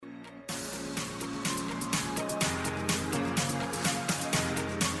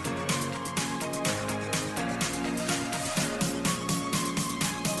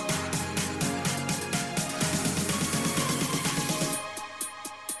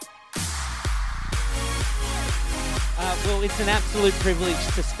Well, it's an absolute privilege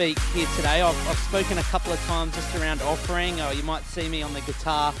to speak here today. I've spoken a couple of times just around offering. You might see me on the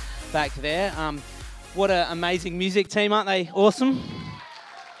guitar back there. What an amazing music team, aren't they? Awesome.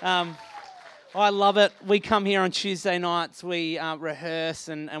 I love it. We come here on Tuesday nights, we rehearse,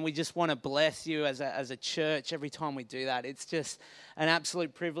 and we just want to bless you as a church every time we do that. It's just an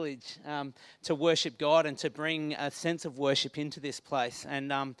absolute privilege to worship God and to bring a sense of worship into this place.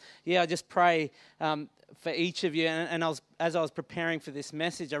 And I just pray for each of you. And as I was preparing for this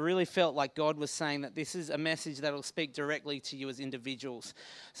message, I really felt like God was saying that this is a message that will speak directly to you as individuals.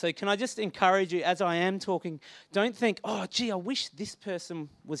 So can I just encourage you, as I am talking, don't think, oh, gee, I wish this person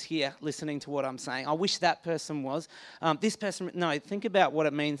was here listening to what I'm saying. I wish that person was. This person, no, think about what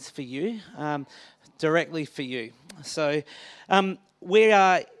it means for you, directly for you. So we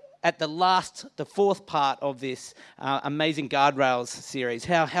are at the fourth part of this amazing Guardrails series.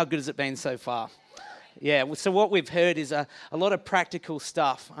 How good has it been so far? Yeah, so what we've heard is a lot of practical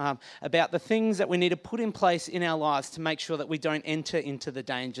stuff about the things that we need to put in place in our lives to make sure that we don't enter into the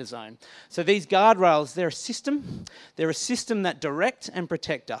danger zone. So these guardrails, they're a system that direct and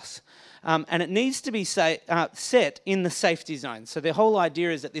protect us. And it needs to be set in the safety zone. So the whole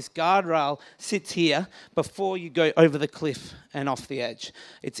idea is that this guardrail sits here before you go over the cliff and off the edge.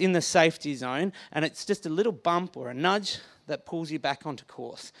 It's in the safety zone, and it's just a little bump or a nudge that pulls you back onto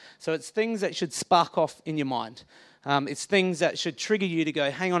course. So it's things that should spark off in your mind. It's things that should trigger you to go,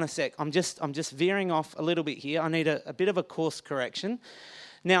 hang on a sec, I'm just veering off a little bit here. I need a bit of a course correction.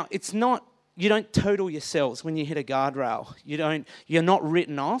 Now, you don't total yourselves when you hit a guardrail. You're not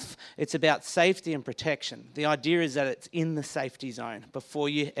written off. It's about safety and protection. The idea is that it's in the safety zone before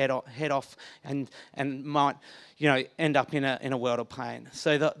you head off and might end up in a world of pain.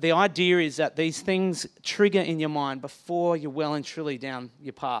 So the idea is that these things trigger in your mind before you're well and truly down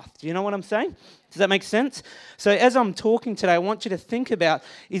your path. Do you know what I'm saying? Does that make sense? So as I'm talking today, I want you to think about,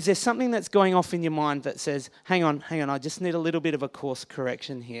 is there something that's going off in your mind that says, hang on, I just need a little bit of a course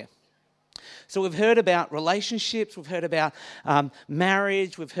correction here. So we've heard about relationships, we've heard about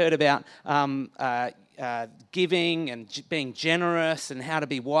marriage, we've heard about giving and being generous and how to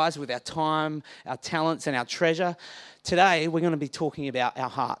be wise with our time, our talents and our treasure. Today we're going to be talking about our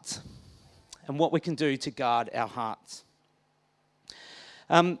hearts and what we can do to guard our hearts.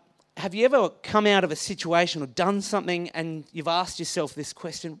 Have you ever come out of a situation or done something and you've asked yourself this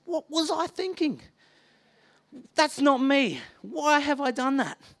question, what was I thinking? That's not me. Why have I done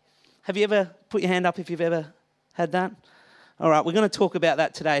that? Have you ever put your hand up if you've ever had that? All right, we're going to talk about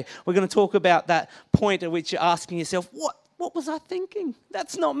that today. We're going to talk about that point at which you're asking yourself, what was I thinking?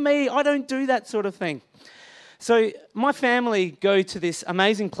 That's not me. I don't do that sort of thing. So my family go to this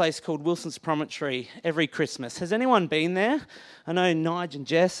amazing place called Wilson's Promontory every Christmas. Has anyone been there? I know Nige and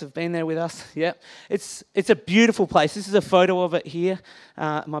Jess have been there with us. Yep. It's a beautiful place. This is a photo of it here.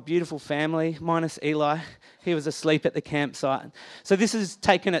 My beautiful family, minus Eli. He was asleep at the campsite. So this is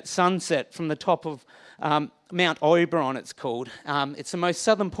taken at sunset from the top of Mount Oberon, it's called. It's the most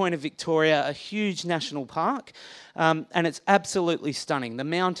southern point of Victoria, a huge national park, and it's absolutely stunning. The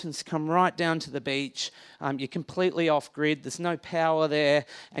mountains come right down to the beach. You're completely off-grid. There's no power there,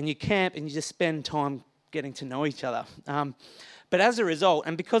 and you camp and you just spend time getting to know each other. But as a result,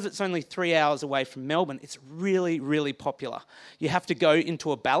 and because it's only 3 hours away from Melbourne, it's really, really popular. You have to go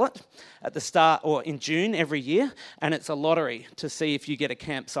into a ballot at the start or in June every year, and it's a lottery to see if you get a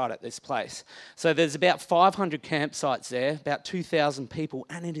campsite at this place. So there's about 500 campsites there, about 2,000 people,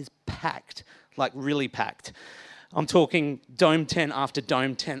 and it is packed, like really packed. I'm talking dome tent after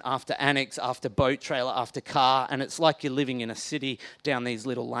annex, after boat trailer, after car, and it's like you're living in a city down these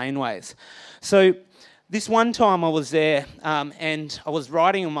little laneways. So this one time I was there and I was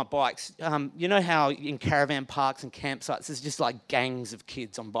riding on my bikes. You know how in caravan parks and campsites there's just like gangs of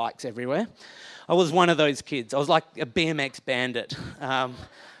kids on bikes everywhere? I was one of those kids. I was like a BMX bandit.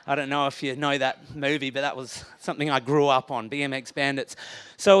 I don't know if you know that movie, but that was something I grew up on, BMX bandits.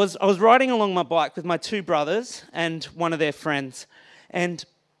 So I was riding along my bike with my two brothers and one of their friends, and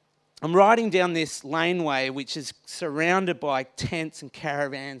I'm riding down this laneway which is surrounded by tents and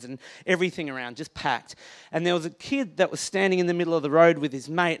caravans and everything around, just packed. And there was a kid that was standing in the middle of the road with his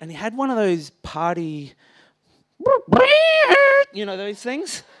mate, and he had one of those party, those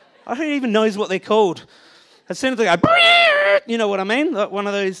things? Who even knows what they're called? As soon as they go, you know what I mean? Like one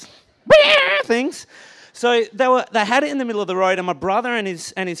of those things. So they had it in the middle of the road, and my brother and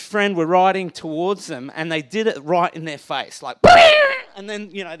his friend were riding towards them, and they did it right in their face, like, and then,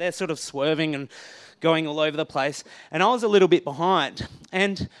 they're sort of swerving and going all over the place. And I was a little bit behind,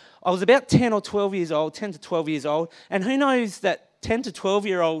 and I was about 10 to 12 years old, and who knows that 10 to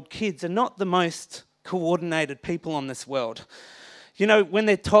 12-year-old kids are not the most coordinated people on this world. You know, when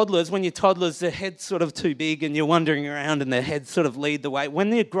you're toddlers, their head's sort of too big and you're wandering around and their heads sort of lead the way.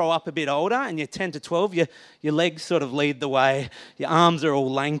 When you grow up a bit older and you're 10 to 12, your legs sort of lead the way, your arms are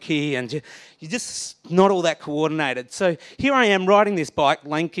all lanky and you're just not all that coordinated. So here I am riding this bike,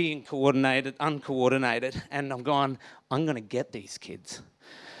 lanky and uncoordinated, and I'm going to get these kids.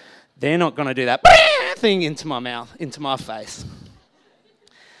 They're not going to do that thing into my mouth, into my face.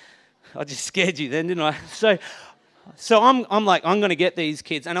 I just scared you then, didn't I? So I'm like, I'm going to get these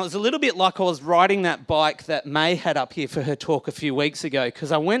kids. And it was a little bit like I was riding that bike that May had up here for her talk a few weeks ago,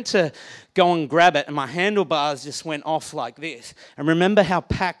 because I went to go and grab it and my handlebars just went off like this. And remember how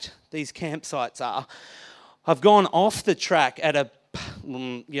packed these campsites are. I've gone off the track at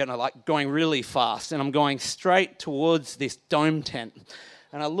like going really fast, and I'm going straight towards this dome tent.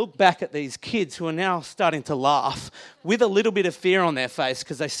 And I look back at these kids who are now starting to laugh with a little bit of fear on their face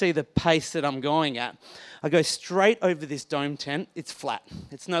because they see the pace that I'm going at. I go straight over this dome tent. It's flat.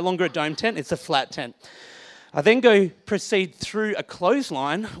 It's no longer a dome tent. It's a flat tent. I then proceed through a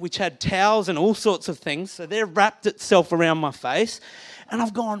clothesline, which had towels and all sorts of things. So they're wrapped itself around my face. And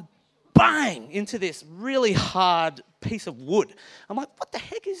I've gone bang into this really hard piece of wood. I'm like, what the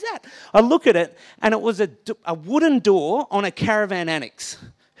heck is that? I look at it, and it was a wooden door on a caravan annex.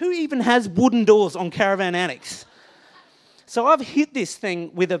 Who even has wooden doors on caravan annex? So I've hit this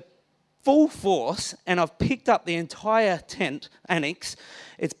thing with a full force, and I've picked up the entire tent annex.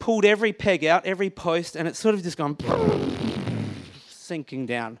 It's pulled every peg out, every post, and it's sort of just gone sinking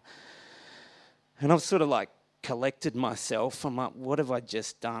down. And I've sort of like collected myself. I'm like, what have I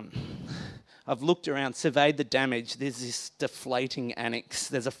just done? I've looked around, surveyed the damage. There's this deflating annex.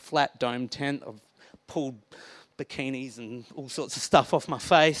 There's a flat dome tent. I've pulled bikinis and all sorts of stuff off my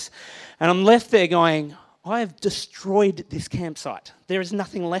face. And I'm left there going, I have destroyed this campsite. There is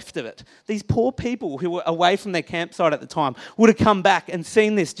nothing left of it. These poor people who were away from their campsite at the time would have come back and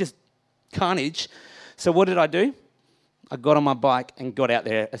seen this just carnage. So what did I do? I got on my bike and got out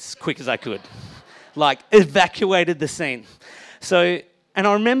there as quick as I could. Like, evacuated the scene. And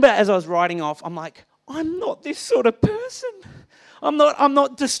I remember as I was riding off, I'm like, I'm not this sort of person. I'm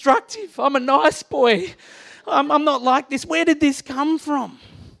not destructive. I'm a nice boy. I'm not like this. Where did this come from?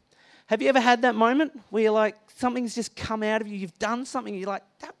 Have you ever had that moment where you're like, something's just come out of you, you've done something, you're like,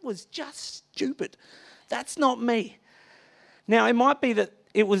 that was just stupid. That's not me. Now, it might be that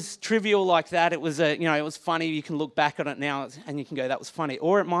it was trivial like that. It was it was funny. You can look back on it now and you can go, that was funny.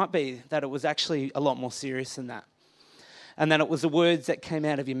 Or it might be that it was actually a lot more serious than that. And that it was the words that came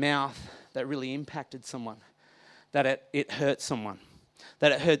out of your mouth that really impacted someone, that it hurt someone,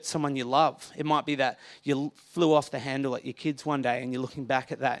 that it hurt someone you love. It might be that you flew off the handle at your kids one day and you're looking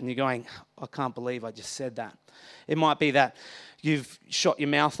back at that and you're going, I can't believe I just said that. It might be that you've shot your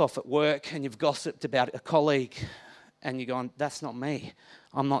mouth off at work and you've gossiped about a colleague and you're going, that's not me.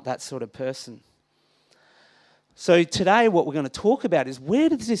 I'm not that sort of person. So today what we're going to talk about is, where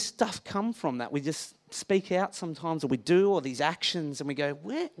does this stuff come from that we just speak out sometimes, or we do, or these actions, and we go,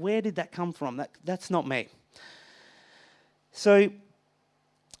 where did that come from? That's not me. So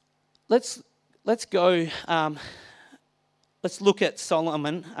let's go. Let's look at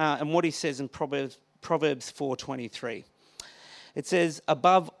Solomon and what he says in Proverbs 4:23. It says,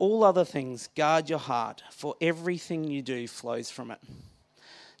 above all other things, guard your heart, for everything you do flows from it.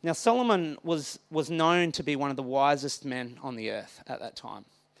 Now, Solomon was known to be one of the wisest men on the earth at that time,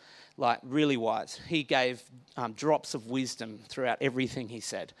 like really wise. He gave drops of wisdom throughout everything he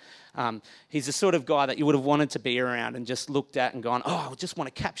said. He's the sort of guy that you would have wanted to be around and just looked at and gone, I just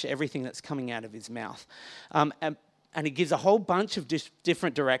want to capture everything that's coming out of his mouth. And he gives a whole bunch of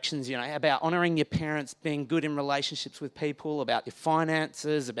different directions, about honouring your parents, being good in relationships with people, about your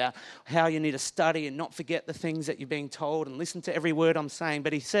finances, about how you need to study and not forget the things that you're being told and listen to every word I'm saying.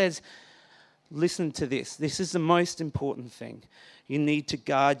 But he says, listen to this. This is the most important thing. You need to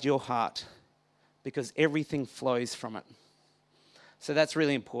guard your heart because everything flows from it. So that's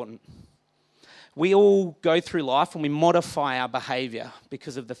really important. We all go through life and we modify our behaviour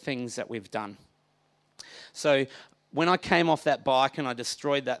because of the things that we've done. So when I came off that bike and I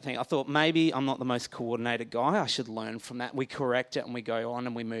destroyed that thing, I thought maybe I'm not the most coordinated guy. I should learn from that. We correct it and we go on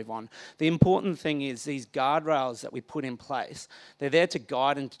and we move on. The important thing is these guardrails that we put in place, they're there to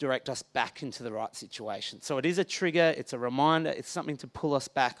guide and to direct us back into the right situation. So it is a trigger, it's a reminder, it's something to pull us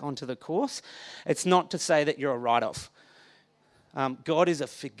back onto the course. It's not to say that you're a write-off. God is a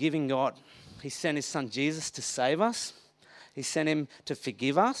forgiving God. He sent his son Jesus to save us. He sent him to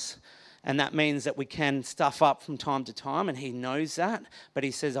forgive us. And that means that we can stuff up from time to time, and he knows that. But he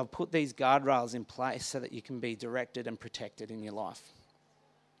says, I've put these guardrails in place so that you can be directed and protected in your life.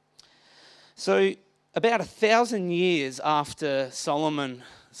 So about 1,000 years after Solomon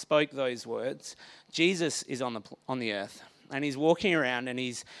spoke those words, Jesus is on the earth, and he's walking around, and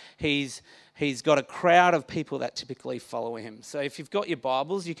he's got a crowd of people that typically follow him. So if you've got your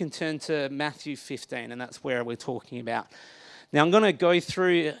Bibles, you can turn to Matthew 15, and that's where we're talking about. Now, I'm going to go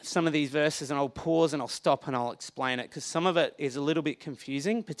through some of these verses, and I'll pause and I'll stop and I'll explain it, because some of it is a little bit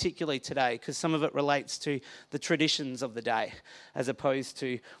confusing, particularly today, because some of it relates to the traditions of the day, as opposed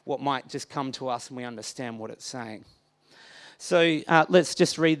to what might just come to us and we understand what it's saying. So let's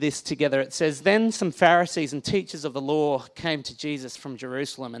just read this together. It says, "Then some Pharisees and teachers of the law came to Jesus from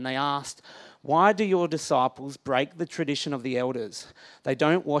Jerusalem, and they asked, 'Why do your disciples break the tradition of the elders? They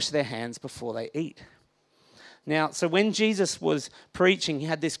don't wash their hands before they eat.'" Now, so when Jesus was preaching, he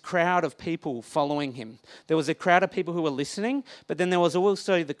had this crowd of people following him. There was a crowd of people who were listening, but then there was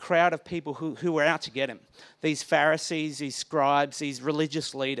also the crowd of people who were out to get him. These Pharisees, these scribes, these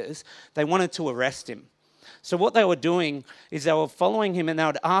religious leaders, they wanted to arrest him. So what they were doing is they were following him, and they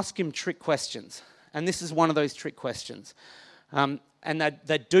would ask him trick questions. And this is one of those trick questions. And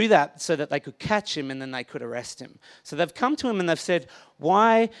they'd do that so that they could catch him and then they could arrest him. So they've come to him and they've said,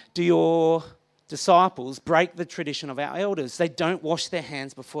 "Why do your disciples break the tradition of our elders? They don't wash their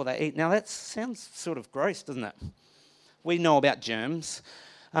hands before they eat." Now that sounds sort of gross, doesn't it? We know about germs.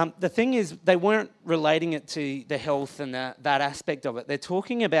 The thing is, they weren't relating it to the health and that aspect of it. They're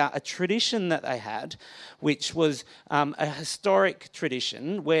talking about a tradition that they had, which was a historic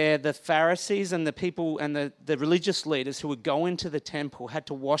tradition where the Pharisees and the people and the religious leaders who would go into the temple had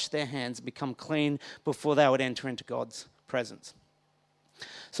to wash their hands and become clean before they would enter into God's presence.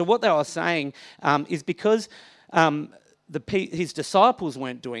 So what they were saying is because his disciples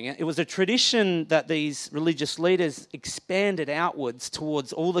weren't doing it, it was a tradition that these religious leaders expanded outwards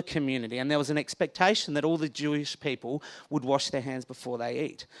towards all the community, and there was an expectation that all the Jewish people would wash their hands before they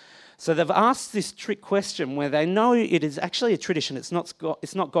eat. So they've asked this trick question where they know it is actually a tradition, it's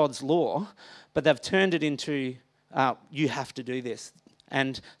not God's law, but they've turned it into, you have to do this.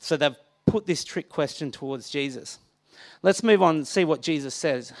 And so they've put this trick question towards Jesus. Let's move on and see what Jesus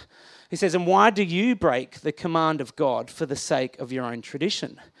says. He says, "And why do you break the command of God for the sake of your own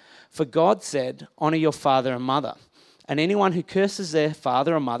tradition? For God said, 'Honour your father and mother,' and anyone who curses their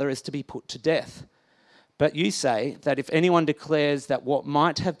father or mother is to be put to death. But you say that if anyone declares that what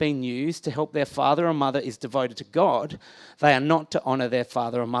might have been used to help their father or mother is devoted to God, they are not to honour their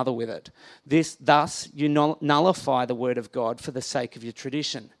father or mother with it. Thus you nullify the word of God for the sake of your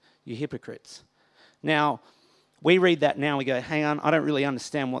tradition, you hypocrites." Now, we read that now, we go, hang on, I don't really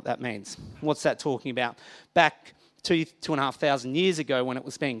understand what that means. What's that talking about? Back 2,500 years ago when it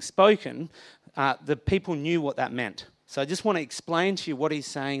was being spoken, the people knew what that meant. So I just want to explain to you what he's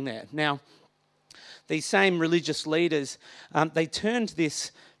saying there. Now, these same religious leaders, they turned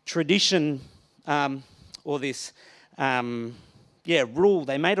this tradition or this rule.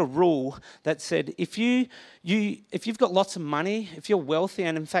 They made a rule that said if you've got lots of money, if you're wealthy,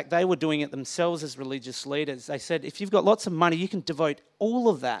 and in fact they were doing it themselves as religious leaders, they said if you've got lots of money, you can devote all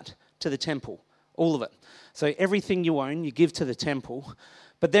of that to the temple, all of it. So everything you own, you give to the temple,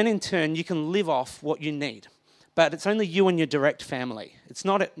 but then in turn you can live off what you need. But it's only you and your direct family. It's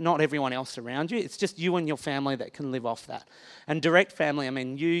not everyone else around you. It's just you and your family that can live off that. And direct family, I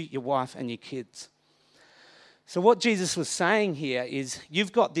mean you, your wife, and your kids. So what Jesus was saying here is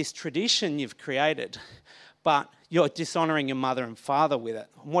you've got this tradition you've created, but you're dishonouring your mother and father with it.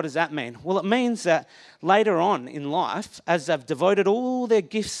 And what does that mean? Well, it means that later on in life, as they've devoted all their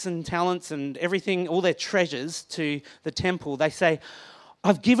gifts and talents and everything, all their treasures to the temple, they say,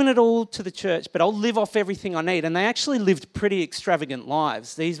 I've given it all to the church, but I'll live off everything I need. And they actually lived pretty extravagant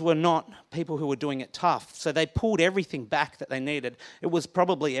lives. These were not people who were doing it tough. So they pulled everything back that they needed. It was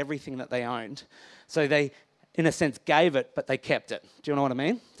probably everything that they owned. So they, in a sense, gave it, but they kept it. Do you know what I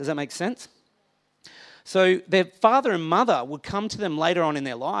mean? Does that make sense? So their father and mother would come to them later on in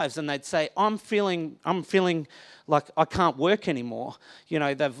their lives and they'd say, I'm feeling like I can't work anymore. You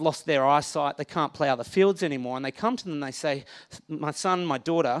know, they've lost their eyesight, they can't plough the fields anymore. And they come to them and they say, my son, my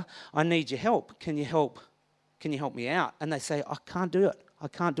daughter, I need your help. Can you help me out? And they say, I can't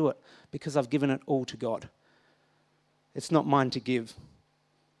do it because I've given it all to God. It's not mine to give.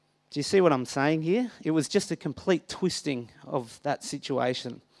 Do you see what I'm saying here? It was just a complete twisting of that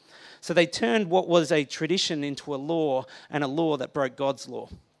situation. So they turned what was a tradition into a law, and a law that broke God's law,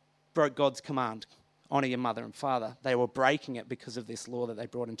 broke God's command, honour your mother and father. They were breaking it because of this law that they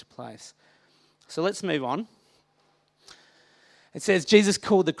brought into place. So let's move on. It says, Jesus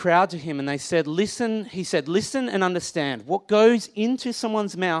called the crowd to him and they said, listen. He said, listen and understand. What goes into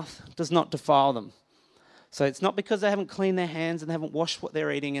someone's mouth does not defile them. So it's not because they haven't cleaned their hands and they haven't washed what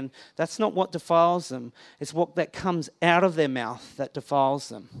they're eating, and that's not what defiles them. It's what that comes out of their mouth that defiles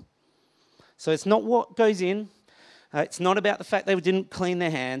them. So it's not what goes in. It's not about the fact they didn't clean their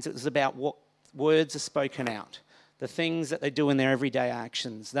hands. It was about what words are spoken out, the things that they do in their everyday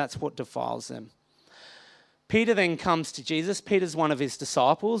actions. That's what defiles them. Peter then comes to Jesus. Peter's one of his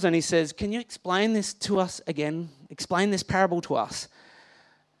disciples, and he says, "Can you explain this to us again? Explain this parable to us."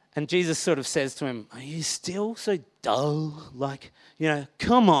 And Jesus sort of says to him, "Are you still so dull?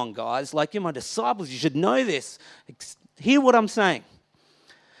 Come on, guys. You're my disciples. You should know this. Hear what I'm saying.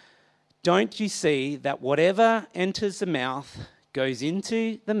 Don't you see that whatever enters the mouth goes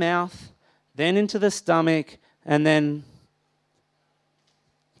into the mouth, then into the stomach, and then..."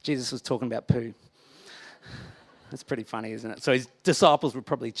 Jesus was talking about poo. That's pretty funny, isn't it? So his disciples were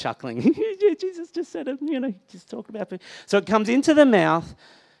probably chuckling. Yeah, Jesus just said it, just talking about poo. So it comes into the mouth,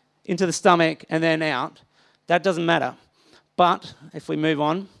 into the stomach, and then out. That doesn't matter. But if we move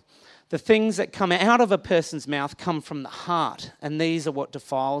on, the things that come out of a person's mouth come from the heart, and these are what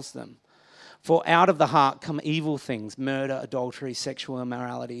defiles them. For out of the heart come evil things: murder, adultery, sexual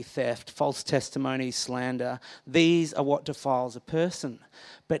immorality, theft, false testimony, slander. These are what defiles a person.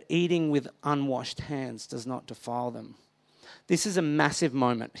 But eating with unwashed hands does not defile them. This is a massive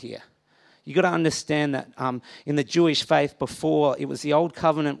moment here. You've got to understand that in the Jewish faith before, it was the old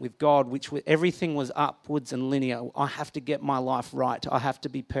covenant with God, everything was upwards and linear. I have to get my life right. I have to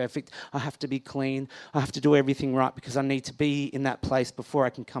be perfect. I have to be clean. I have to do everything right because I need to be in that place before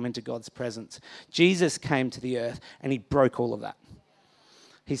I can come into God's presence. Jesus came to the earth and he broke all of that.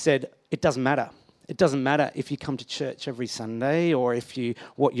 He said, it doesn't matter. It doesn't matter if you come to church every Sunday or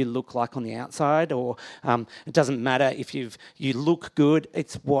what you look like on the outside, or it doesn't matter if you look good.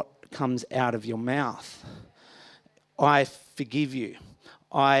 It's what comes out of your mouth. I forgive you.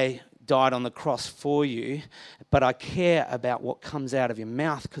 I died on the cross for you, but I care about what comes out of your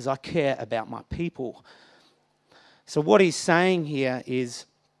mouth because I care about my people. So what he's saying here is,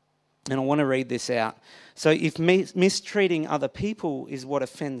 and I want to read this out. So if mistreating other people is what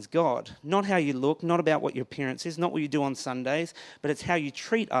offends God, not how you look, not about what your appearance is, not what you do on Sundays, but it's how you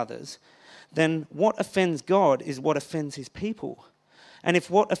treat others, then what offends God is what offends his people. And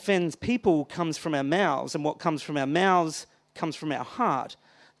if what offends people comes from our mouths, and what comes from our mouths comes from our heart,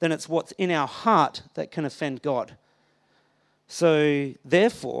 then it's what's in our heart that can offend God. So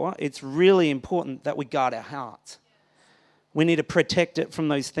therefore, it's really important that we guard our hearts. We need to protect it from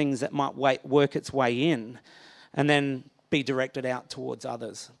those things that might work its way in and then be directed out towards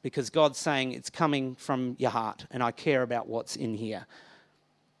others. Because God's saying it's coming from your heart, and I care about what's in here.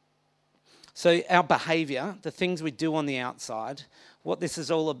 So our behaviour, the things we do on the outside, what this is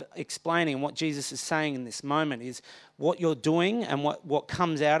all about explaining, what Jesus is saying in this moment is what you're doing and what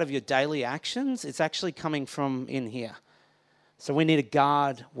comes out of your daily actions, it's actually coming from in here. So we need to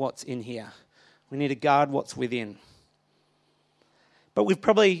guard what's in here. We need to guard what's within. But we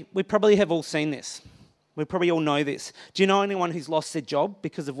probably have all seen this. We probably all know this. Do you know anyone who's lost their job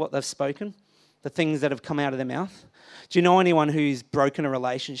because of what they've spoken? The things that have come out of their mouth? Do you know anyone who's broken a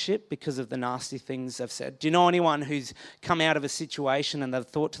relationship because of the nasty things they've said? Do you know anyone who's come out of a situation and they've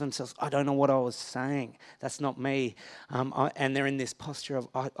thought to themselves, I don't know what I was saying. That's not me. And they're in this posture of,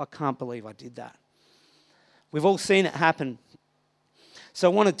 I can't believe I did that. We've all seen it happen. So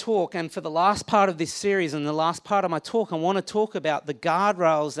I want to talk, and for the last part of this series and the last part of my talk, I want to talk about the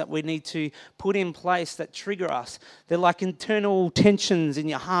guardrails that we need to put in place that trigger us. They're like internal tensions in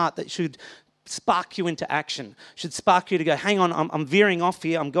your heart that should spark you into action, should spark you to go, hang on, I'm veering off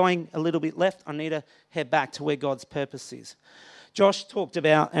here, I'm going a little bit left, I need to head back to where God's purpose is. Josh talked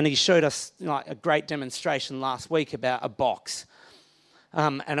about, and he showed us a great demonstration last week about a box.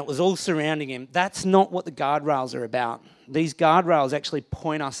 And it was all surrounding him. That's not what the guardrails are about. These guardrails actually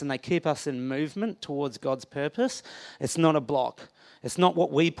point us and they keep us in movement towards God's purpose. It's not a block. It's not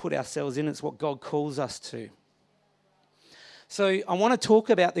what we put ourselves in, it's what God calls us to. So I want to talk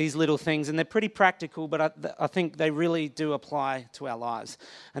about these little things, and they're pretty practical, but I think they really do apply to our lives.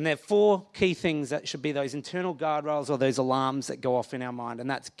 And there are 4 key things that should be those internal guardrails or those alarms that go off in our mind, and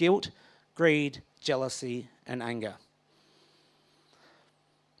that's guilt, greed, jealousy, and anger.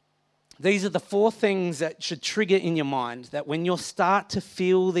 These are the 4 things that should trigger in your mind, that when you start to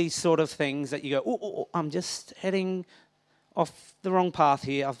feel these sort of things, that you go, oh, I'm just heading off the wrong path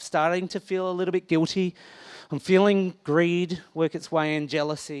here. I'm starting to feel a little bit guilty. I'm feeling greed work its way in,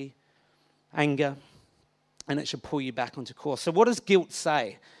 jealousy, anger, and it should pull you back onto course. So what does guilt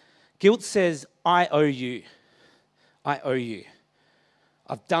say? Guilt says, I owe you. I owe you.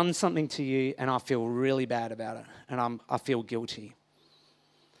 I've done something to you and I feel really bad about it, and I feel guilty.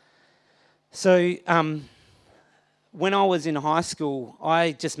 So when I was in high school,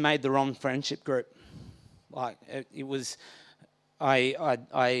 I just made the wrong friendship group. Like it was,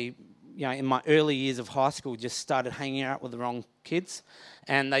 I in my early years of high school, just started hanging out with the wrong kids,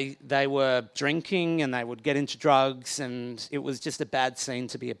 and they were drinking and they would get into drugs, and it was just a bad scene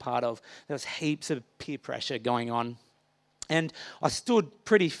to be a part of. There was heaps of peer pressure going on. And I stood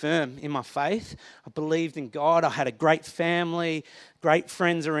pretty firm in my faith. I believed in God. I had a great family, great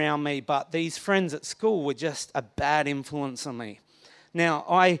friends around me, but these friends at school were just a bad influence on me. Now,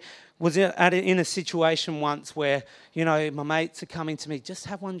 I was in a situation once where, my mates are coming to me, just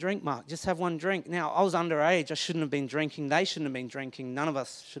have one drink, Mark, just have one drink. Now, I was underage. I shouldn't have been drinking. They shouldn't have been drinking. None of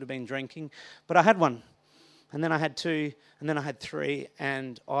us should have been drinking. But I had one. And then I had two, and then I had three,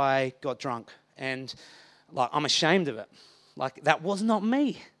 and I got drunk. And, I'm ashamed of it. That was not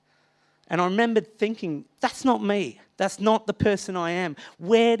me. And I remembered thinking, that's not me. That's not the person I am.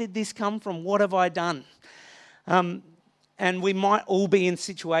 Where did this come from? What have I done? And we might all be in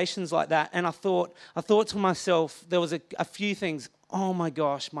situations like that. And I thought to myself, there was a few things. Oh my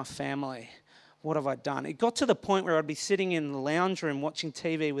gosh, my family. What have I done? It got to the point where I'd be sitting in the lounge room watching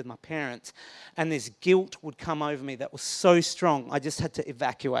TV with my parents, and this guilt would come over me that was so strong, I just had to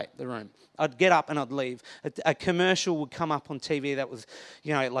evacuate the room. I'd get up and I'd leave. A commercial would come up on TV that was,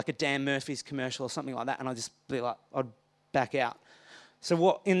 like a Dan Murphy's commercial or something like that, and I'd just be like, I'd back out.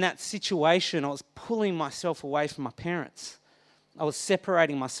 So in that situation, I was pulling myself away from my parents. I was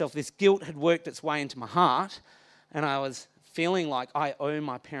separating myself. This guilt had worked its way into my heart, and I was feeling like I owe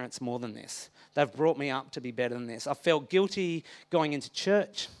my parents more than this. They've brought me up to be better than this. I felt guilty going into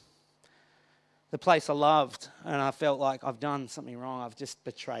church, the place I loved, and I felt like I've done something wrong. I've just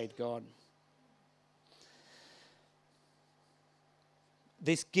betrayed God.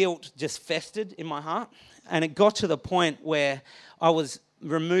 This guilt just festered in my heart, and it got to the point where I was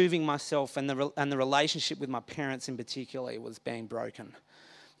removing myself, and the relationship with my parents in particular was being broken.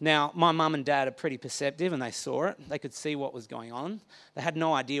 Now, my mum and dad are pretty perceptive, and they saw it. They could see what was going on. They had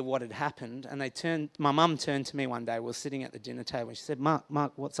no idea what had happened, and my mum turned to me one day. We were sitting at the dinner table, and she said,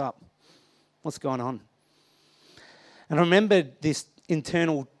 Mark, what's up? What's going on? And I remember this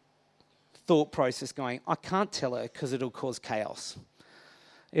internal thought process going, I can't tell her because it'll cause chaos.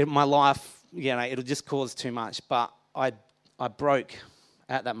 My life, it'll just cause too much. But I broke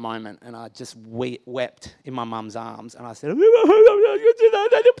at that moment, and I just wept in my mum's arms, and I said, they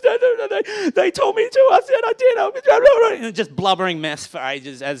told me to, I said I did, and just blubbering mess for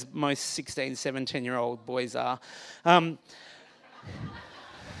ages, as most 16, 17-year-old boys are.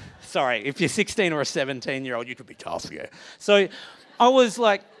 Sorry, if you're 16 or a 17-year-old, you could be tough, yeah. So I was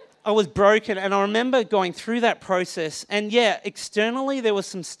broken, and I remember going through that process, and externally there was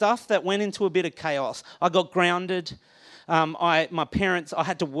some stuff that went into a bit of chaos. I got grounded. I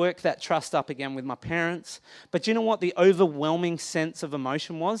had to work that trust up again with my parents. But you know what the overwhelming sense of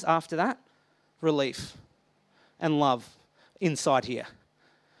emotion was after that? Relief and love inside here.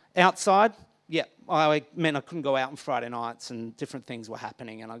 Outside, I meant I couldn't go out on Friday nights, and different things were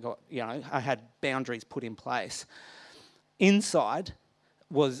happening, and I had boundaries put in place. Inside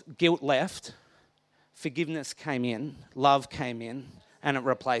was guilt left, forgiveness came in, love came in, and it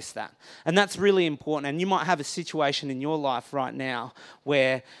replaced that. And that's really important. And you might have a situation in your life right now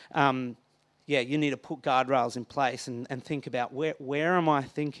where, you need to put guardrails in place and think about where am I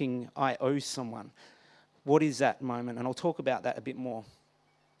thinking I owe someone? What is that moment? And I'll talk about that a bit more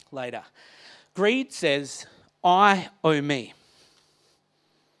later. Greed says, I owe me.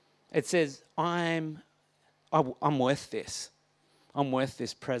 It says, I'm worth this. I'm worth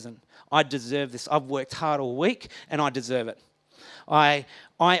this present. I deserve this. I've worked hard all week, and I deserve it. I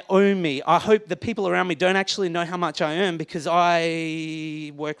owe me. I hope the people around me don't actually know how much I earn, because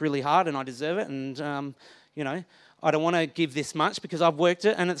I work really hard and I deserve it. And, I don't want to give this much because I've worked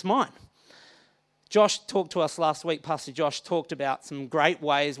it and it's mine. Josh talked to us last week. Pastor Josh talked about some great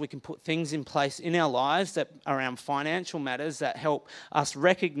ways we can put things in place in our lives that around financial matters that help us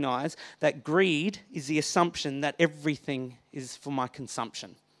recognize that greed is the assumption that everything is for my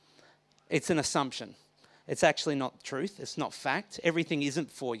consumption. It's an assumption. It's actually not truth. It's not fact. Everything isn't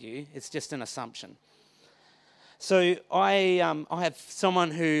for you. It's just an assumption. So I have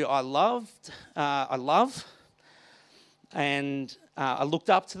someone who I love, and I looked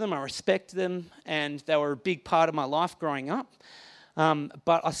up to them. I respect them, and they were a big part of my life growing up.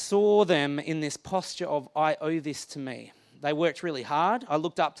 But I saw them in this posture of, I owe this to me. They worked really hard. I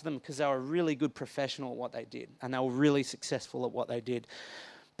looked up to them because they were a really good professional at what they did, and they were really successful at what they did.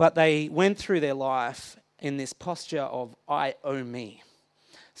 But they went through their life in this posture of, I owe me.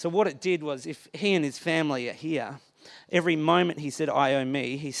 So what it did was, if he and his family are here, Every moment he said, I owe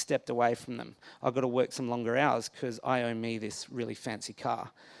me, he stepped away from them. I've got to work some longer hours because I owe me this really fancy car.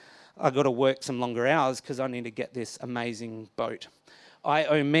 I've got to work some longer hours because I need to get this amazing boat. I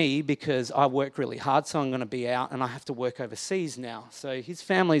owe me because I work really hard, so I'm going to be out and I have to work overseas now. So his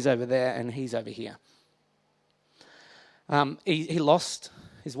family's over there and he's over here. He lost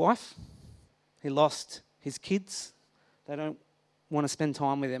his wife. He lost his kids. They don't want to spend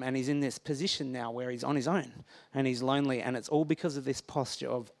time with him, and he's in this position now where he's on his own and he's lonely, and it's all because of this posture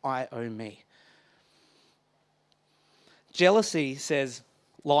of I owe me. Jealousy says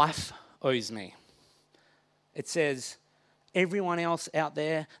life owes me. It says everyone else out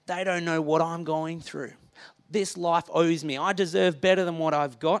there, they don't know what I'm going through. This life owes me. I deserve better than what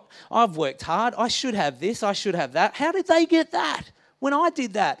I've got. I've worked hard. I should have this. I should have that. How did they get that? When I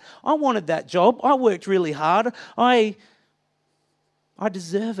did that, I wanted that job. I worked really hard. I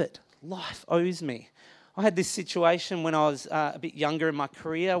deserve it. Life owes me. I had this situation when I was a bit younger in my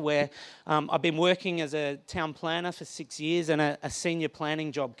career where I've been working as a town planner for 6 years, and a senior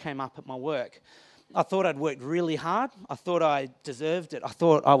planning job came up at my work. I thought I'd worked really hard. I thought I deserved it. I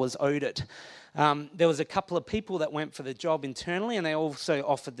thought I was owed it. There was a couple of people that went for the job internally, and they also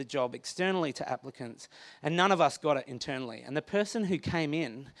offered the job externally to applicants, and none of us got it internally. And the person who came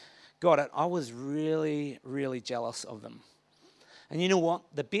in got it. I was really, really jealous of them. And you know what?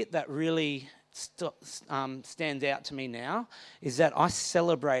 The bit that really stands out to me now is that I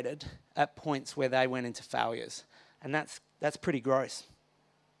celebrated at points where they went into failures. And that's pretty gross.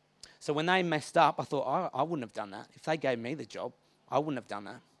 So when they messed up, I thought, I wouldn't have done that. If they gave me the job, I wouldn't have done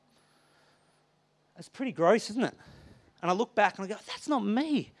that. That's pretty gross, isn't it? And I look back and I go, that's not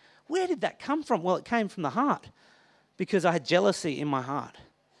me. Where did that come from? Well, it came from the heart because I had jealousy in my heart.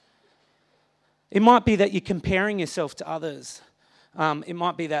 It might be that you're comparing yourself to others. It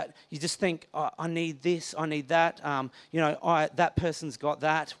might be that you just think, I need this, I need that. That person's got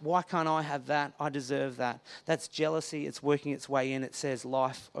that. Why can't I have that? I deserve that. That's jealousy. It's working its way in. It says,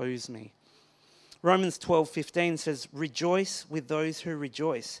 life owes me. Romans 12:15 says, rejoice with those who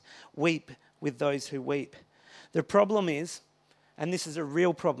rejoice. Weep with those who weep. The problem is, and this is a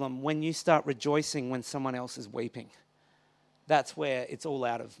real problem, when you start rejoicing when someone else is weeping. That's where it's all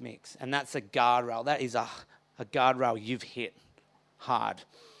out of mix. And that's a guardrail. That is a guardrail you've hit hard.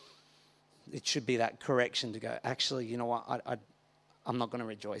 It should be that correction to go, actually, you know what, I'm not going to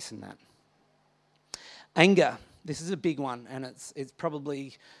rejoice in that. Anger, this is a big one, and it's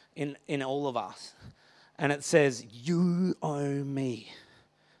probably in all of us. And it says, you owe me.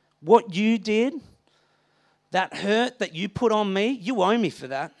 What you did, that hurt that you put on me, you owe me for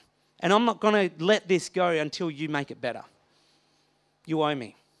that. And I'm not going to let this go until you make it better. You owe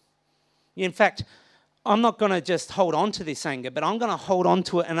me. In fact, I'm not going to just hold on to this anger, but I'm going to hold on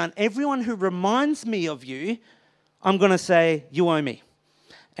to it. And on everyone who reminds me of you, I'm going to say, you owe me.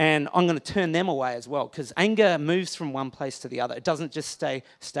 And I'm going to turn them away as well, because anger moves from one place to the other. It doesn't just stay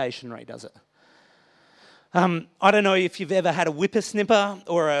stationary, does it? I don't know if you've ever had a whippersnipper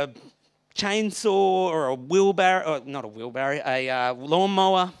or a chainsaw or a wheelbarrow, or not a wheelbarrow, a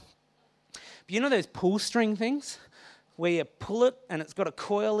lawnmower. But you know those pull string things? Where you pull it and it's got a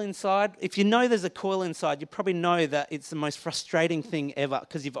coil inside. If you know there's a coil inside, you probably know that it's the most frustrating thing ever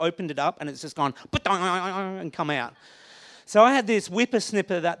because you've opened it up and it's just gone and come out. So I had this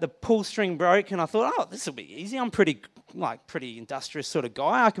whippersnipper that the pull string broke, and I thought, this will be easy. I'm pretty industrious sort of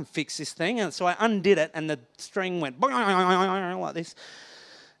guy. I can fix this thing. And so I undid it and the string went like this.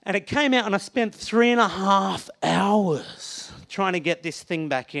 And it came out and I spent 3.5 hours trying to get this thing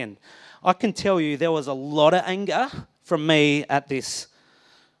back in. I can tell you there was a lot of anger from me at this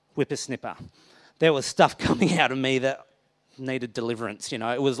whippersnipper. There was stuff coming out of me that needed deliverance,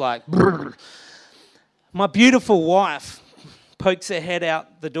 It was like, brrr. My beautiful wife pokes her head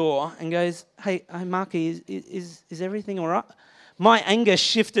out the door and goes, hey Marky, is everything all right? My anger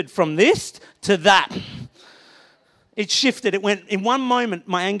shifted from this to that. It shifted. It went, in one moment,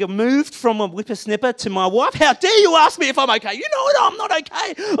 my anger moved from a whippersnipper to my wife. How dare you ask me if I'm okay? You know what? I'm not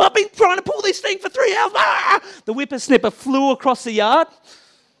okay. I've been trying to pull this thing for 3 hours. Ah! The whippersnipper flew across the yard,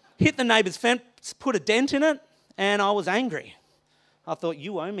 hit the neighbour's fence, put a dent in it, and I was angry. I thought,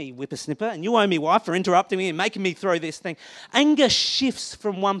 you owe me, whippersnipper, and you owe me, wife, for interrupting me and making me throw this thing. Anger shifts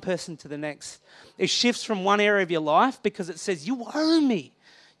from one person to the next. It shifts from one area of your life because it says, you owe me.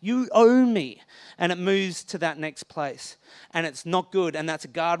 You owe me. And it moves to that next place. And it's not good. And that's a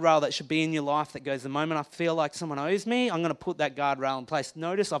guardrail that should be in your life that goes, the moment I feel like someone owes me, I'm going to put that guardrail in place.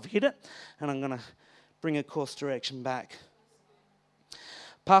 Notice I've hit it, and I'm going to bring a course direction back.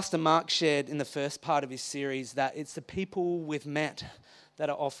 Pastor Mark shared in the first part of his series that it's the people we've met that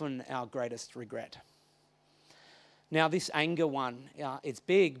are often our greatest regret. Now, this anger one, it's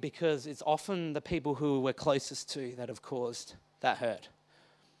big because it's often the people who we're closest to that have caused that hurt.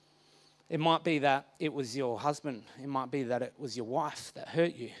 It might be that it was your husband. It might be that it was your wife that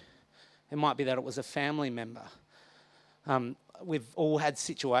hurt you. It might be that it was a family member. We've all had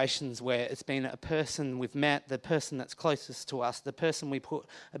situations where it's been a person we've met, the person that's closest to us, the person we put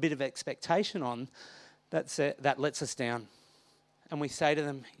a bit of expectation on, that lets us down. And we say to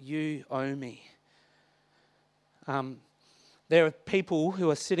them, "You owe me." There are people who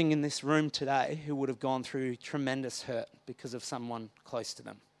are sitting in this room today who would have gone through tremendous hurt because of someone close to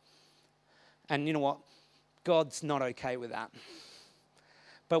them. And you know what? God's not okay with that.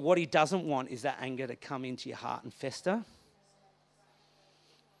 But what he doesn't want is that anger to come into your heart and fester.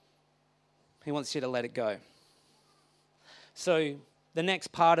 He wants you to let it go. So the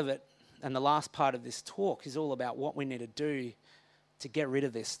next part of it and the last part of this talk is all about what we need to do to get rid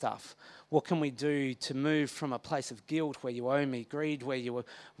of this stuff. What can we do to move from a place of guilt where you owe me, greed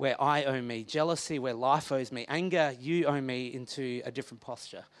where I owe me, jealousy where life owes me, anger, you owe me, into a different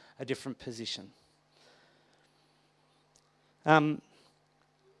posture, a different position.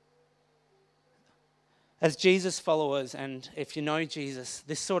 As Jesus followers, and if you know Jesus,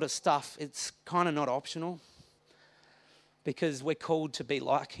 this sort of stuff, it's kind of not optional because we're called to be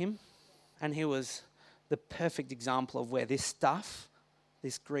like him. And he was the perfect example of where this stuff,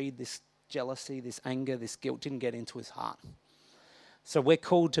 this greed, this jealousy, this anger, this guilt didn't get into his heart. So we're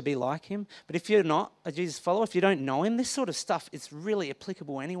called to be like him. But if you're not a Jesus follower, if you don't know him, this sort of stuff is really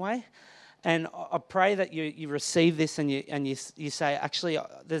applicable anyway. And I pray that you receive this and you say, actually,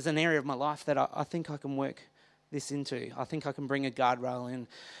 there's an area of my life that I think I can work this into. I think I can bring a guardrail in.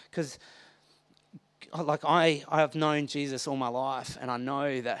 Because I have known Jesus all my life, and I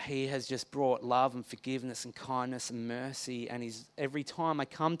know that he has just brought love and forgiveness and kindness and mercy. And every time I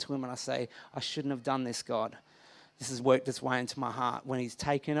come to him and I say, I shouldn't have done this, God, this has worked its way into my heart. When he's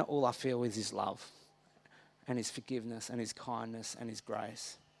taken it, all I feel is his love and his forgiveness and his kindness and his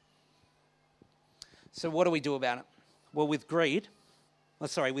grace. So what do we do about it? Well, with guilt,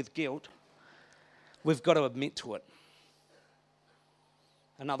 we've got to admit to it.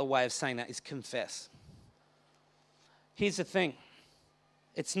 Another way of saying that is confess. Here's the thing.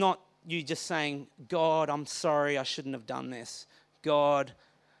 It's not you just saying, God, I'm sorry, I shouldn't have done this. God,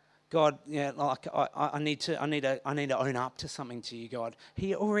 yeah, like I need to own up to something to you, God.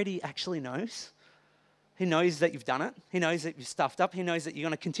 He already actually knows. He knows that you've done it. He knows that you've stuffed up. He knows that you're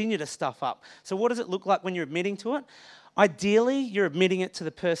going to continue to stuff up. So what does it look like when you're admitting to it? Ideally, you're admitting it to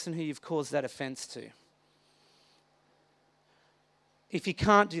the person who you've caused that offense to. If you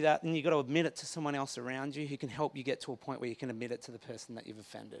can't do that, then you've got to admit it to someone else around you who can help you get to a point where you can admit it to the person that you've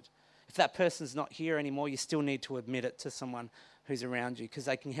offended. If that person's not here anymore, you still need to admit it to someone who's around you, because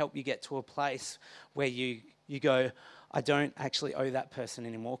they can help you get to a place where you go, I don't actually owe that person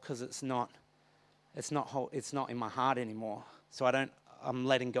anymore because it's not in my heart anymore. So I'm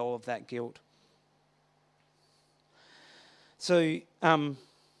letting go of that guilt. So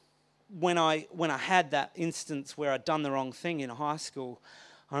when I had that instance where I'd done the wrong thing in high school,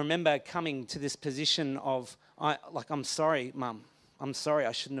 I remember coming to this position of, I'm sorry, Mum. I'm sorry,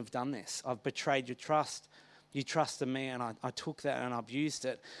 I shouldn't have done this. I've betrayed your trust. You trusted me and I took that and I've used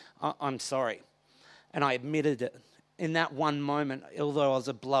it. I'm sorry. And I admitted it. In that one moment, although I was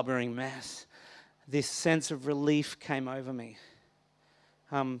a blubbering mess, this sense of relief came over me.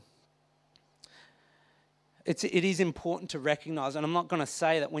 It is important to recognise, and I'm not going to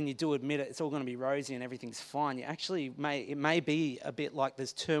say that when you do admit it, it's all going to be rosy and everything's fine. It may be a bit like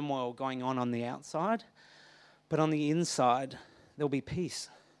there's turmoil going on the outside, but on the inside, there'll be peace.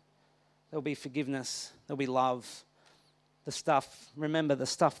 There'll be forgiveness. There'll be love. Remember, the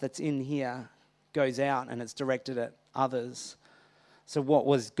stuff that's in here goes out and it's directed at others. So what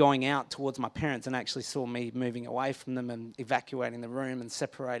was going out towards my parents and actually saw me moving away from them and evacuating the room and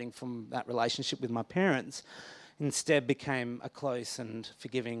separating from that relationship with my parents instead became a close and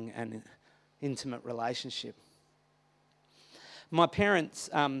forgiving and intimate relationship. My parents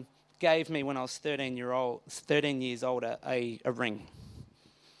gave me, when I was 13 years old, a ring.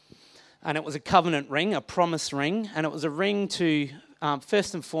 And it was a covenant ring, a promise ring, and it was a ring to,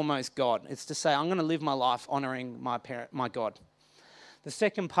 first and foremost, God. It's to say, I'm going to live my life honouring my God. The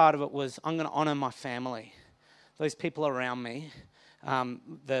second part of it was, I'm going to honour my family, those people around me,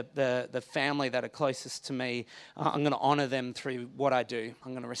 the family that are closest to me. I'm going to honour them through what I do.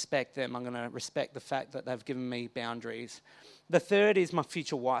 I'm going to respect them. I'm going to respect the fact that they've given me boundaries. The third is my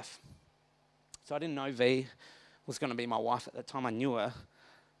future wife. So I didn't know V was going to be my wife at the time. I knew her.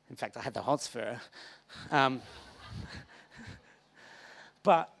 In fact, I had the hots for her.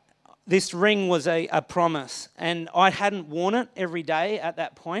 But this ring was a promise, and I hadn't worn it every day at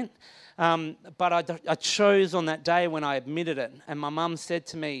that point, but I chose on that day when I admitted it, and my mum said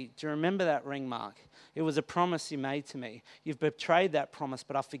to me, "Do you remember that ring, Mark? It was a promise you made to me. You've betrayed that promise,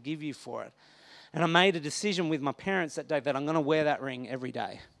 but I forgive you for it." And I made a decision with my parents that day that I'm going to wear that ring every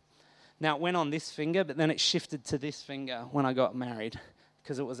day. Now, it went on this finger, but then it shifted to this finger when I got married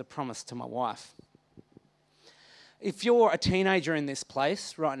because it was a promise to my wife. If you're a teenager in this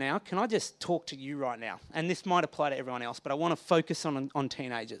place right now, can I just talk to you right now? And this might apply to everyone else, but I want to focus on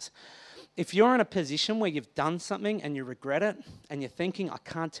teenagers. If you're in a position where you've done something and you regret it and you're thinking, I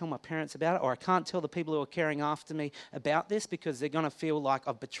can't tell my parents about it, or I can't tell the people who are caring after me about this because they're going to feel like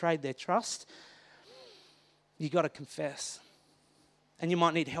I've betrayed their trust, you've got to confess. And you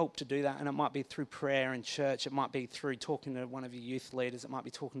might need help to do that, and it might be through prayer in church, it might be through talking to one of your youth leaders, it might be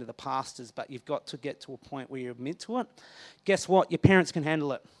talking to the pastors, but you've got to get to a point where you admit to it. Guess what? Your parents can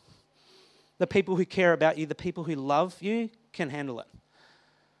handle it. The people who care about you, the people who love you can handle it.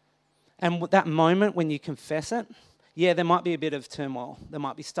 And that moment when you confess it, yeah, there might be a bit of turmoil. There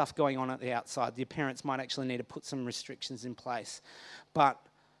might be stuff going on at the outside. Your parents might actually need to put some restrictions in place, but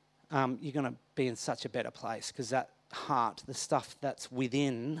you're going to be in such a better place because that heart, the stuff that's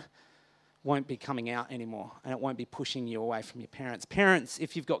within, won't be coming out anymore, and it won't be pushing you away from your parents. Parents,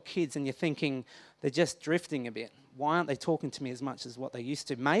 if you've got kids and you're thinking they're just drifting a bit, why aren't they talking to me as much as what they used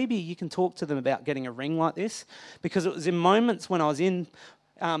to? Maybe you can talk to them about getting a ring like this, because it was in moments when I was in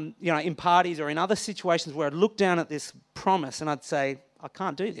parties or in other situations where I'd look down at this promise and I'd say, I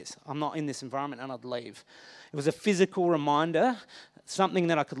can't do this. I'm not in this environment, and I'd leave. It was a physical reminder, something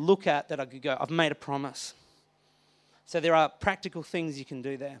that I could look at, that I could go, I've made a promise. So there are practical things you can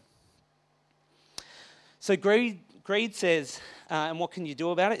do there. So greed says, and what can you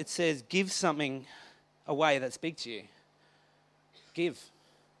do about it? It says, give something away that's big to you. Give.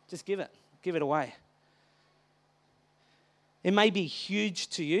 Just give it. Give it away. It may be huge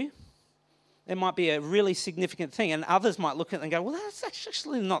to you. It might be a really significant thing, and others might look at it and go, well, that's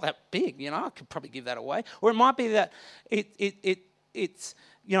actually not that big. I could probably give that away. Or it might be that it's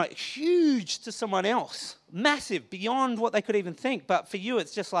huge to someone else, massive, beyond what they could even think. But for you,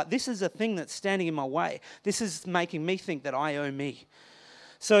 it's just like, this is a thing that's standing in my way. This is making me think that I owe me.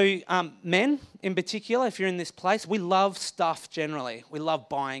 So men, in particular, if you're in this place, we love stuff generally. We love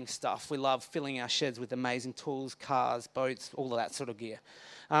buying stuff. We love filling our sheds with amazing tools, cars, boats, all of that sort of gear.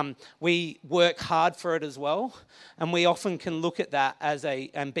 We work hard for it as well, and we often can look at that as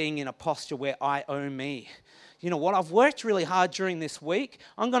and being in a posture where I owe me. You know what? I've worked really hard during this week.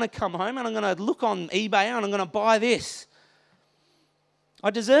 I'm going to come home and I'm going to look on eBay and I'm going to buy this. I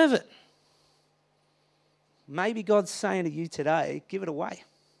deserve it. Maybe God's saying to you today, give it away.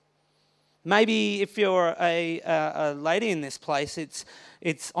 Maybe if you're a lady in this place,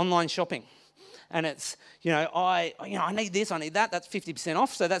 it's online shopping. And it's, I need this, I need that. That's 50%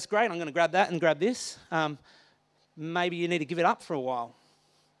 off, so that's great. I'm going to grab that and grab this. Maybe you need to give it up for a while.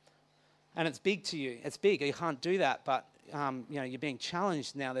 And it's big to you. It's big. You can't do that. But, you're being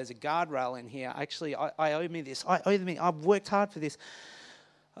challenged now. There's a guardrail in here. Actually, I owe me this. I've worked hard for this.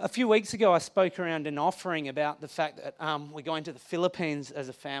 A few weeks ago, I spoke around an offering about the fact that we're going to the Philippines as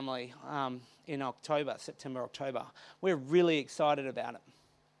a family in September, October. We're really excited about it.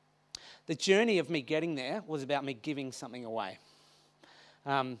 The journey of me getting there was about me giving something away.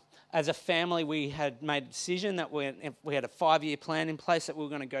 As a family, we had made a decision that we had a 5-year plan in place that we were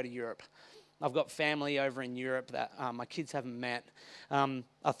going to go to Europe. I've got family over in Europe that my kids haven't met.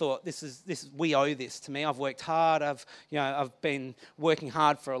 I thought we owe this to me. I've worked hard. I've been working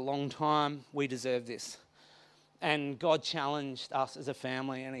hard for a long time. We deserve this. And God challenged us as a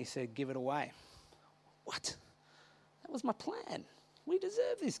family, and He said, "Give it away." What? That was my plan. We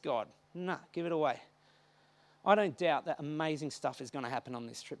deserve this, God. Nah, give it away. I don't doubt that amazing stuff is going to happen on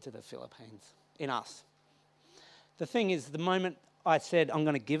this trip to the Philippines in us. The thing is, the moment I said I'm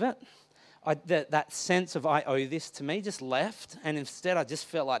going to give it, that sense of I owe this to me just left, and instead I just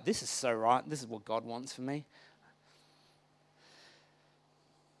felt like this is so right. This is what God wants for me.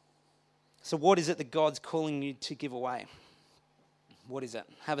 So what is it that God's calling you to give away? What is it?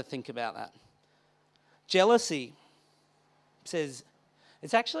 Have a think about that. Jealousy says,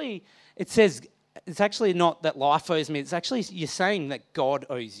 it's actually not that life owes me. It's actually you're saying that God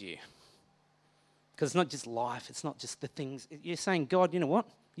owes you. Because it's not just life. It's not just the things. You're saying, God, you know what?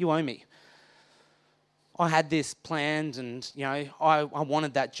 You owe me. I had this planned, and I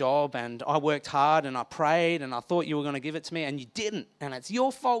wanted that job, and I worked hard, and I prayed, and I thought you were going to give it to me, and you didn't. And it's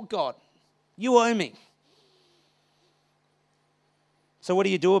your fault, God. You owe me. So what do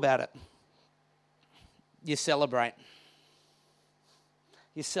you do about it? You celebrate.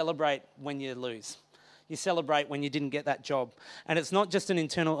 You celebrate when you lose. You celebrate when you didn't get that job. And it's not just an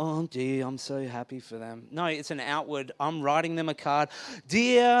internal, oh, dear, I'm so happy for them. No, it's an outward, I'm writing them a card.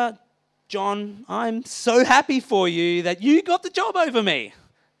 Dear John, I'm so happy for you that you got the job over me.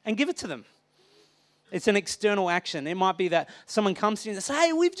 And give it to them. It's an external action. It might be that someone comes to you and says,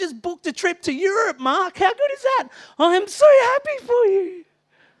 hey, we've just booked a trip to Europe, Mark. How good is that? I'm so happy for you.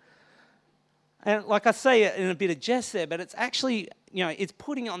 And like I say it in a bit of jest there, but it's actually, it's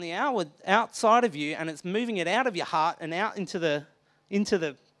putting it on the outside of you, and it's moving it out of your heart and out into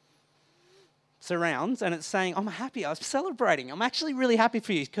the surrounds, and it's saying, I'm happy, I'm celebrating. I'm actually really happy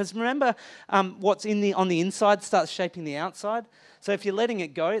for you. Because remember, what's on the inside starts shaping the outside. So if you're letting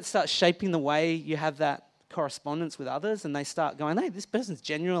it go, it starts shaping the way you have that correspondence with others, and they start going, hey, this person's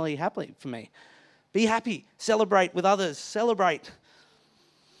genuinely happy for me. Be happy. Celebrate with others. Celebrate.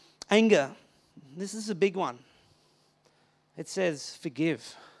 Anger. This is a big one. It says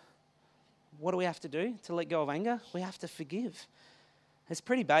forgive. What do we have to do to let go of anger? We have to forgive. It's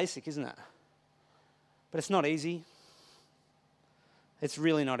pretty basic, isn't it? But it's not easy. It's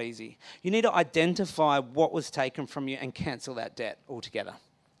really not easy. You need to identify what was taken from you and cancel that debt altogether.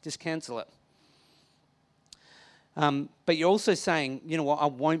 Just cancel it. But you're also saying, you know what, I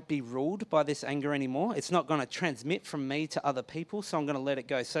won't be ruled by this anger anymore. It's not going to transmit from me to other people, so I'm going to let it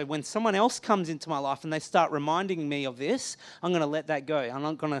go. So when someone else comes into my life and they start reminding me of this, I'm going to let that go.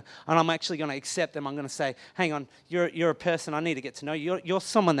 I'm actually going to accept them. I'm going to say, hang on, you're a person I need to get to know. You're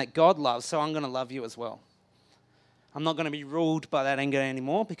someone that God loves, so I'm going to love you as well. I'm not going to be ruled by that anger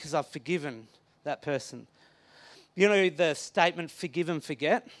anymore because I've forgiven that person. You know the statement, forgive and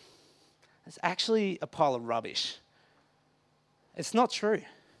forget? It's actually a pile of rubbish. It's not true.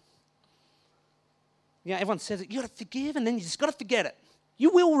 Everyone says it, you got to forgive and then you just got to forget it. You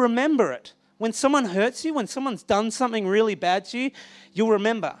will remember it. When someone hurts you, when someone's done something really bad to you, you'll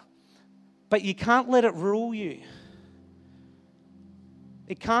remember. But you can't let it rule you.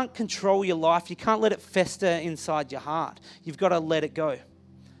 It can't control your life. You can't let it fester inside your heart. You've got to let it go.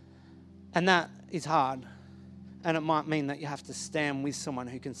 And that is hard. And it might mean that you have to stand with someone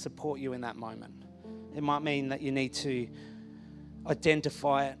who can support you in that moment. It might mean that you need to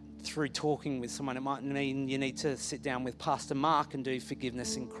identify it through talking with someone. It might mean you need to sit down with Pastor Mark and do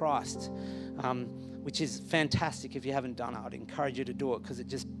forgiveness in Christ, which is fantastic. If you haven't done it, I'd encourage you to do it because it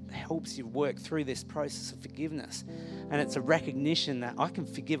just helps you work through this process of forgiveness. And it's a recognition that I can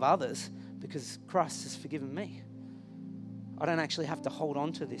forgive others because Christ has forgiven me. I don't actually have to hold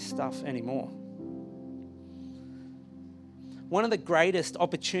on to this stuff anymore. One of the greatest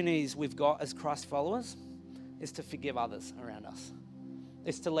opportunities we've got as Christ followers is to forgive others around us.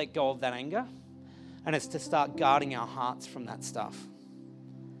 It's to let go of that anger, and it's to start guarding our hearts from that stuff.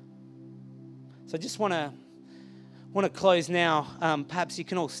 So I just want to close now. Perhaps you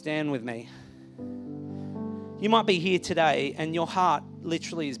can all stand with me. You might be here today and your heart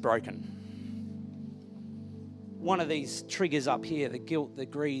literally is broken. One of these triggers up here, the guilt, the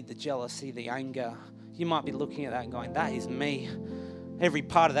greed, the jealousy, the anger, you might be looking at that and going, that is me. Every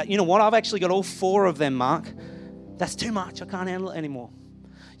part of that. You know what? I've actually got all 4 of them, Mark. That's too much. I can't handle it anymore.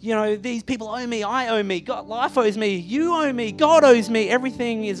 These people owe me. I owe me. God, life owes me. You owe me. God owes me.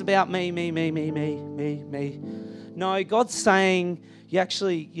 Everything is about me. No, God's saying you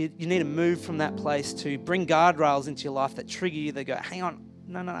need to move from that place to bring guardrails into your life that trigger you. They go, hang on.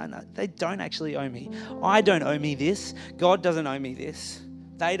 No. They don't actually owe me. I don't owe me this. God doesn't owe me this.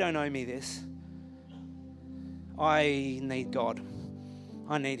 They don't owe me this. I need God.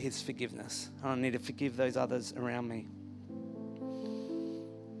 I need His forgiveness. I need to forgive those others around me.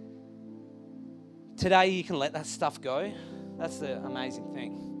 Today you can let that stuff go. That's the amazing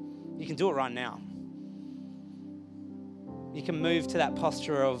thing. You can do it right now. You can move to that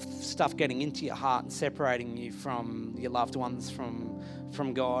posture of stuff getting into your heart and separating you from your loved ones,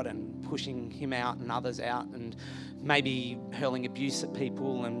 from God, and pushing Him out and others out, and maybe hurling abuse at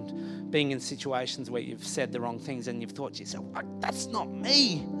people and being in situations where you've said the wrong things and you've thought to yourself, that's not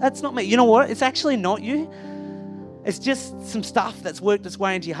me. That's not me. You know what? It's actually not you. It's just some stuff that's worked its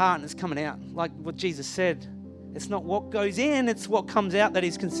way into your heart and it's coming out. Like what Jesus said, it's not what goes in, it's what comes out that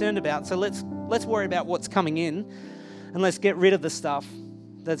He's concerned about. So let's worry about what's coming in and let's get rid of the stuff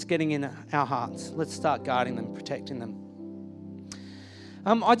that's getting in our hearts. Let's start guarding them, protecting them.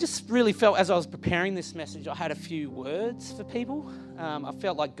 I just really felt as I was preparing this message, I had a few words for people. I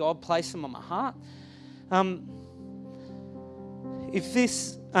felt like God placed them on my heart.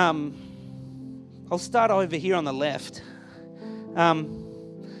 I'll start over here on the left. I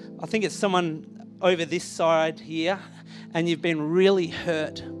think it's someone over this side here, and you've been really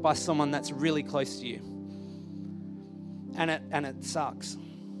hurt by someone that's really close to you. and it sucks.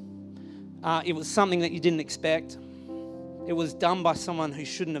 It was something that you didn't expect. It was done by someone who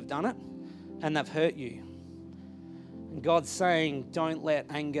shouldn't have done it, and they've hurt you. And God's saying, don't let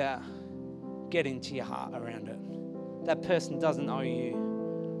anger get into your heart around it. That person doesn't owe you.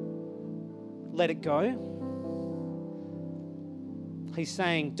 Let it go. He's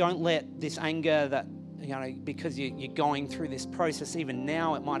saying, don't let this anger that, because you're going through this process, even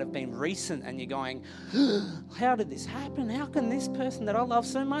now it might have been recent, and you're going, how did this happen? How can this person that I love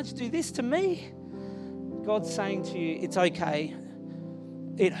so much do this to me? God's saying to you, it's okay.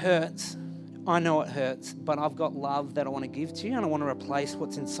 It hurts. I know it hurts, but I've got love that I want to give to you, and I want to replace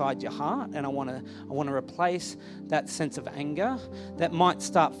what's inside your heart, and I want to replace that sense of anger that might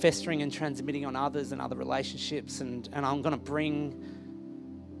start festering and transmitting on others and other relationships, and I'm going to bring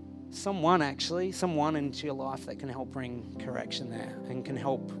someone into your life that can help bring correction there and can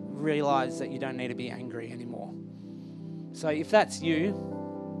help realize that you don't need to be angry anymore. So if that's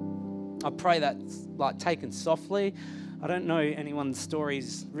you, I pray that's taken softly. I don't know anyone's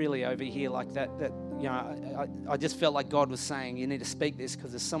stories really over here like that I just felt like God was saying, you need to speak this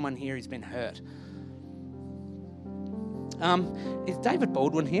because there's someone here who's been hurt. Is David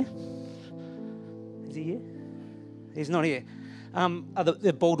Baldwin here? Is he here? He's not here.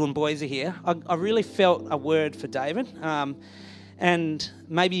 The Baldwin boys are here. I really felt a word for David, and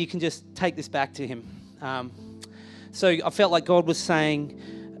maybe you can just take this back to him. So I felt like God was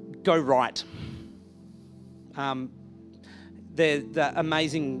saying, go right. The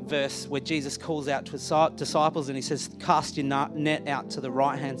amazing verse where Jesus calls out to his disciples and he says, cast your net out to the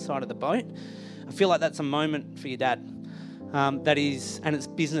right-hand side of the boat. I feel like that's a moment for your dad. And it's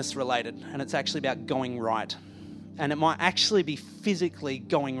business related, and it's actually about going right. And it might actually be physically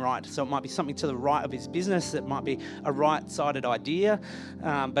going right. So it might be something to the right of his business. It might be a right-sided idea.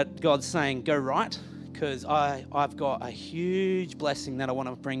 But God's saying, go right, because I've got a huge blessing that I want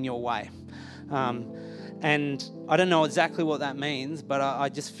to bring your way. And I don't know exactly what that means, but I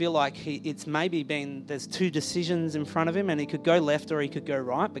just feel like it's maybe there's two decisions in front of him, and he could go left or he could go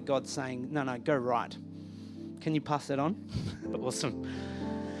right, but God's saying, no, go right. Can you pass that on? Awesome.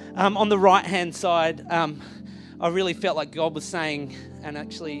 On the right-hand side, I really felt like God was saying, and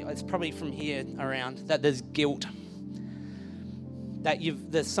actually it's probably from here around, that there's guilt. That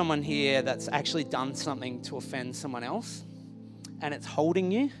there's someone here that's actually done something to offend someone else, and it's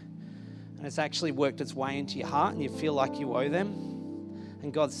holding you. And it's actually worked its way into your heart, and you feel like you owe them.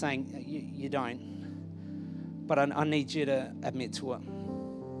 And God's saying, you don't. But I need you to admit to it.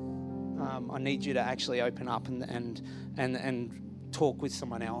 I need you to actually open up and talk with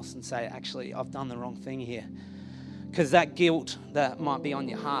someone else and say, actually, I've done the wrong thing here. Because that guilt that might be on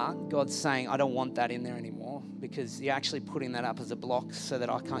your heart, God's saying, I don't want that in there anymore, because you're actually putting that up as a block so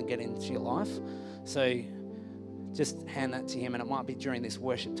that I can't get into your life. So just hand that to him, and it might be during this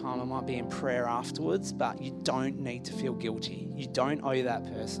worship time, it might be in prayer afterwards, but you don't need to feel guilty. You don't owe that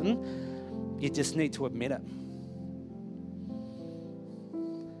person. You just need to admit it.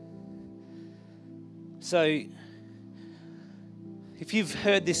 So if you've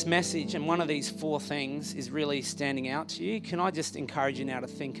heard this message and one of these four things is really standing out to you, can I just encourage you now to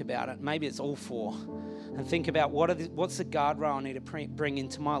think about it? Maybe it's all four. And think about what's the guardrail I need to bring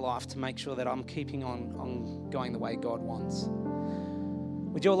into my life to make sure that I'm keeping on going the way God wants.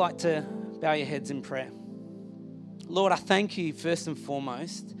 Would you all like to bow your heads in prayer? Lord, I thank you first and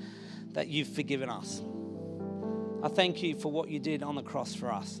foremost that you've forgiven us. I thank you for what you did on the cross for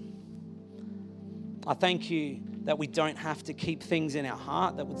us. I thank you that we don't have to keep things in our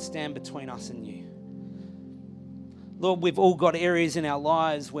heart that would stand between us and you. Lord, we've all got areas in our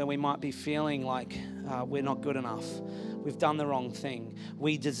lives where we might be feeling like we're not good enough. We've done the wrong thing.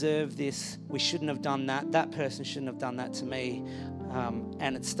 We deserve this. We shouldn't have done that. That person shouldn't have done that to me.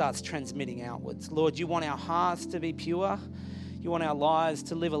 And it starts transmitting outwards. Lord, you want our hearts to be pure. You want our lives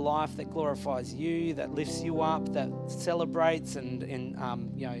to live a life that glorifies you, that lifts you up, that celebrates and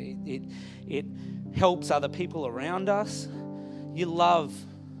it helps other people around us. You love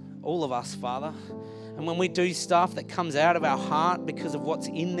all of us, Father. And when we do stuff that comes out of our heart because of what's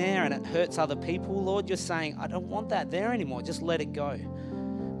in there and it hurts other people, Lord, you're saying, I don't want that there anymore. Just let it go.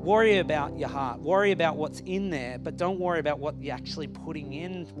 Worry about your heart. Worry about what's in there, but don't worry about what you're actually putting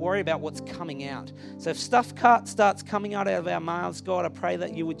in. Worry about what's coming out. So if stuff starts coming out of our mouths, God, I pray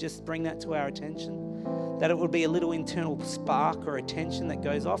that you would just bring that to our attention, that it would be a little internal spark or attention that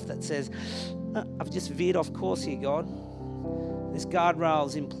goes off that says, I've just veered off course here, God. This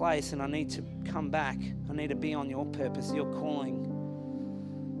guardrail's in place and I need to come back. I need to be on your purpose, your calling.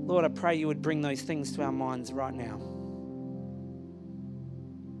 Lord, I pray you would bring those things to our minds right now.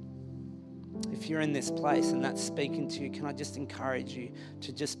 If if you're in this place and that's speaking to you, can I just encourage you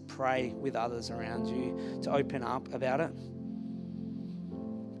to just pray with others around you, to open up about it?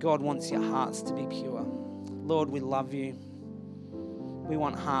 God wants your hearts to be pure. Lord, we love you. We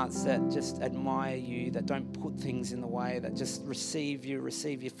want hearts that just admire you, that don't put things in the way, that just receive your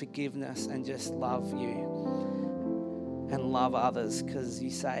forgiveness and just love you and love others, because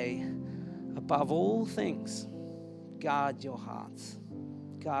you say, above all things, guard your hearts.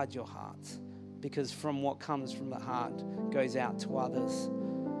 Guard your hearts, because from what comes from the heart goes out to others.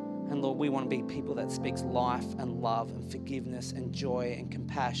 And Lord, we want to be people that speaks life and love and forgiveness and joy and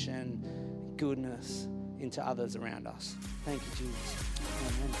compassion and goodness into others around us. Thank you, Jesus.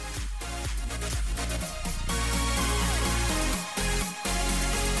 Amen.